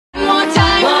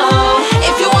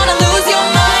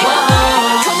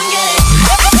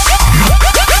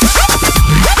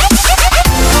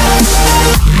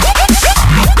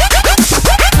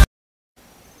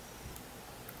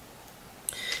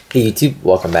Hey YouTube,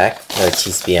 welcome back. Another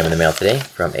TCBM in the mail today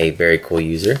from a very cool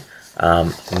user,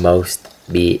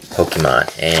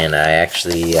 Mostbepokemon, and I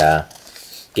actually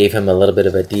gave him a little bit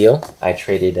of a deal. I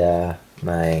traded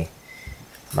my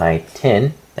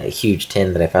tin, that huge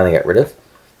tin that I finally got rid of,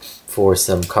 for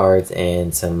some cards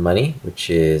and some money, which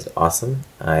is awesome.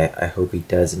 I hope he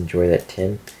does enjoy that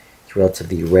tin. It's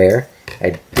relatively rare.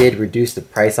 I did reduce the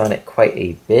price on it quite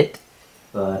a bit,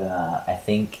 but I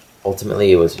think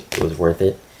ultimately it was worth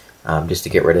it. Just to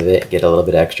get rid of it, get a little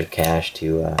bit extra cash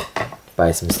to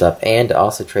buy some stuff, and to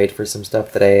also trade for some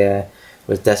stuff that I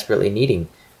was desperately needing.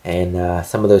 And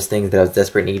some of those things that I was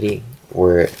desperately needing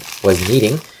was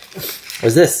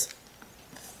this,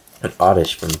 an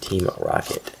Oddish from Team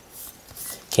Rocket.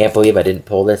 Can't believe I didn't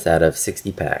pull this out of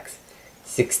 60 packs,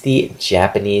 60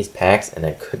 Japanese packs, and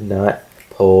I could not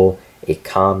pull a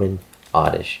common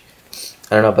Oddish.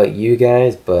 I don't know about you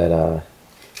guys, but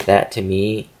that to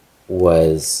me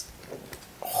was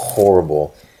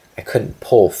horrible. I couldn't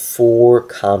pull 4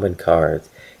 common cards.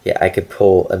 Yeah, I could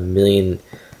pull a million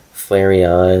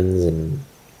Flareons and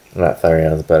not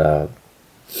Flareons, but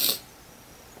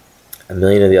a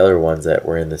million of the other ones that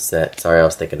were in the set. Sorry, I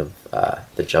was thinking of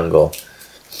the jungle,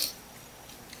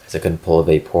 because I couldn't pull a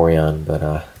Vaporeon.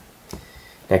 But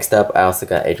next up, I also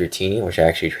got a Dratini, which I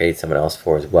actually traded someone else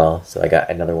for as well. So I got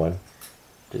another one,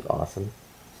 which is awesome.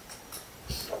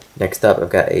 Next up, I've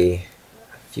got a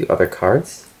few other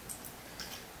cards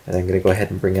that I'm going to go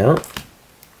ahead and bring out.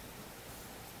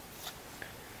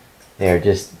 They are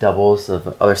just doubles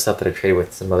of other stuff that I traded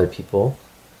with some other people.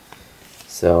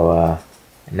 So I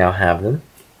now have them.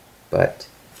 But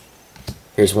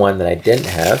here's one that I didn't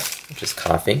have, which is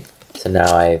Coughing. So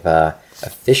now I've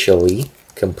officially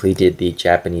completed the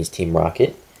Japanese Team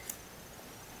Rocket.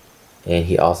 And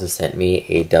he also sent me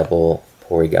a double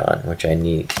Porygon, which I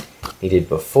needed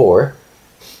before,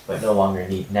 but no longer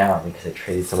need now because I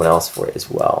traded someone else for it as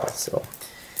well. So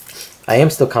I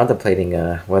am still contemplating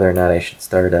whether or not I should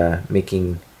start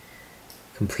making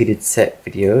completed set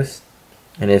videos,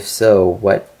 and if so,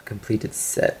 what completed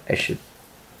set I should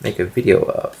make a video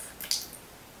of.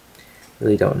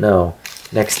 Really don't know.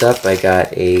 Next up, I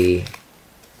got a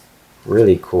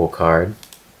really cool card,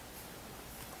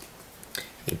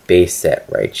 a base set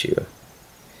Raichu,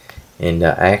 and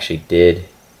I actually did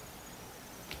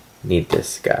need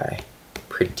this guy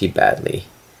pretty badly.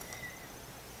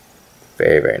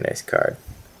 Very, very nice card.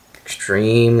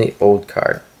 Extremely old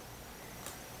card.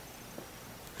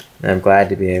 And I'm glad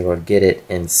to be able to get it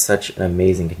in such an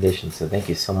amazing condition. So thank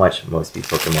you so much,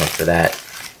 Mostbepokemon, for that.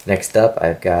 Next up,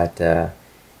 I've got a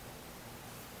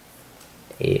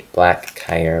Black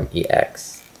Kyurem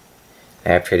EX.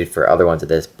 I have traded for other ones of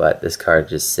this, but this card is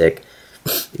just sick.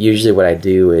 Usually what I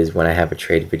do is when I have a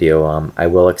trade video, I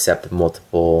will accept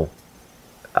multiple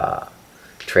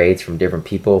trades from different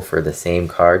people for the same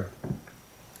card.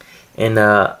 And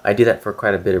I do that for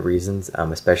quite a bit of reasons,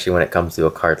 especially when it comes to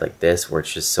a card like this, where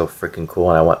it's just so freaking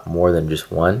cool and I want more than just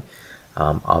one.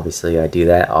 Obviously I do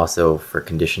that also for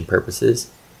condition purposes.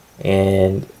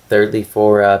 And thirdly,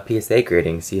 for PSA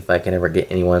grading, see if I can ever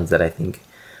get any ones that I think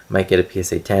might get a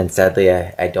PSA 10. Sadly,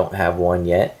 I don't have one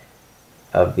yet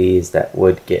of these that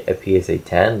would get a PSA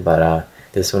 10, but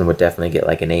this one would definitely get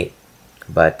like an 8.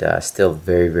 But still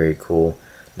very, very cool.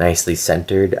 Nicely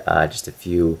centered. Just a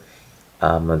few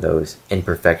of those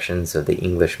imperfections of the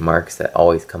English marks that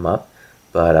always come up.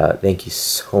 But thank you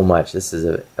so much. This is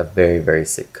a very, very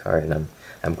sick card, and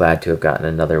I'm glad to have gotten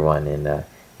another one. And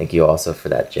thank you also for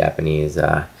that Japanese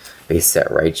base set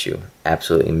Raichu.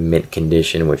 Absolutely mint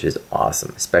condition, which is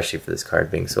awesome, especially for this card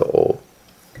being so old.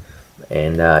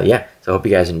 And yeah, so I hope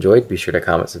you guys enjoyed. Be sure to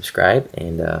comment, subscribe,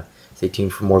 and stay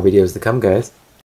tuned for more videos to come, guys.